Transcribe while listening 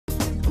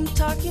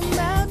talking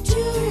about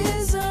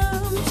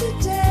tourism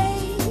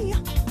today.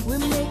 We're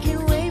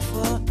making way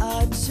for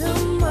our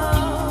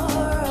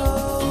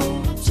tomorrow.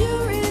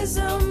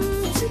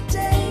 Tourism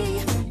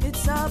today.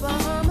 It's our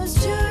Bahamas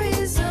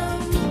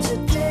tourism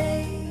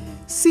today.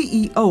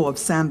 CEO of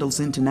Sandals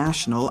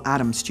International,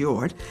 Adam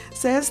Stewart,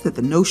 says that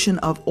the notion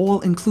of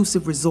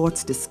all-inclusive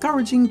resorts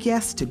discouraging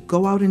guests to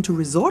go out into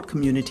resort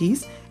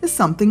communities is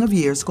something of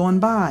years gone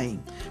by.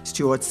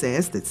 Stewart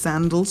says that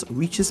Sandals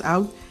reaches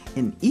out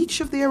in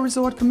each of their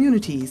resort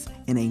communities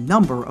in a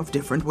number of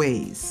different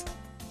ways.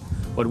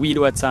 What we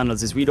do at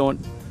Sandals is we don't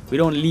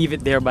leave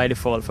it there by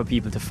default for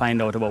people to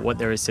find out about what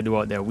there is to do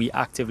out there. We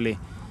actively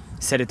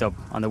set it up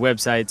on the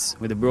websites,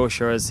 with the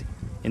brochures,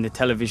 in the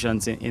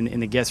televisions, in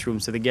the guest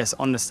rooms, so the guest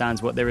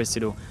understands what there is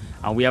to do.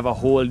 And we have a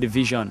whole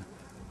division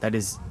that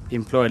is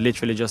employed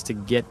literally just to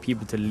get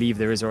people to leave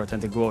the resort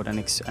and to go out and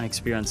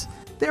experience.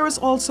 There is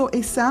also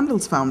a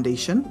Sandals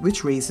Foundation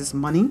which raises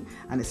money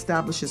and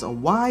establishes a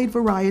wide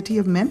variety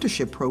of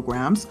mentorship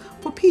programs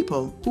for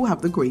people who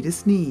have the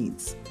greatest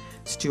needs.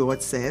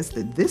 Stewart says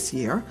that this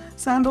year,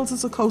 Sandals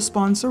is a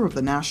co-sponsor of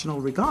the National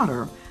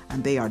Regatta,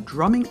 and they are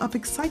drumming up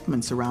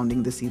excitement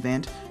surrounding this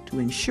event to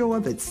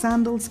ensure that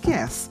Sandals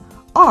guests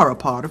are a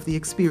part of the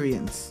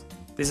experience.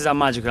 This is a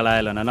magical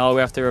island, and all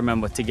we have to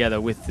remember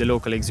together with the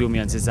local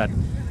Exumians is that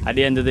at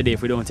the end of the day,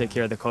 if we don't take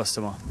care of the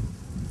customer,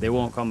 they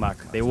won't come back.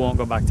 They won't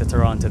go back to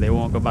Toronto. They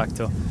won't go back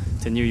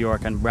to New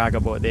York and brag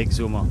about the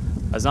Exuma.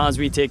 As long as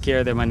we take care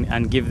of them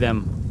and give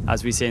them,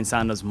 as we say in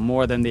Sandals,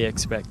 more than they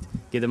expect,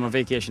 give them a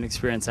vacation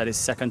experience that is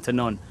second to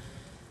none,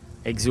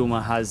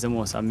 Exuma has the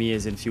most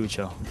amazing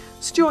future.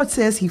 Stewart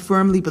says he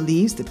firmly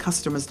believes that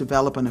customers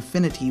develop an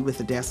affinity with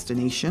the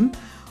destination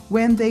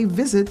when they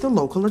visit the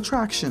local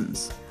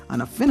attractions.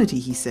 An affinity,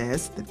 he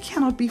says, that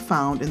cannot be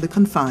found in the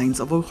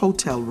confines of a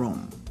hotel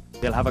room.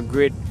 They'll have a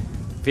great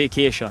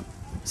vacation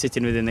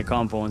sitting within the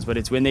compounds, but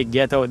it's when they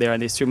get out there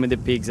and they swim with the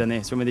pigs and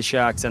they swim with the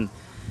sharks and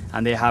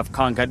they have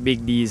conquered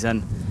Big D's,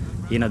 and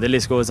the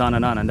list goes on,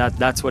 and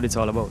that's what it's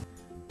all about.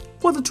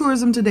 For the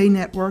Tourism Today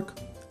Network,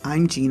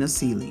 I'm Gina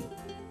Seeley.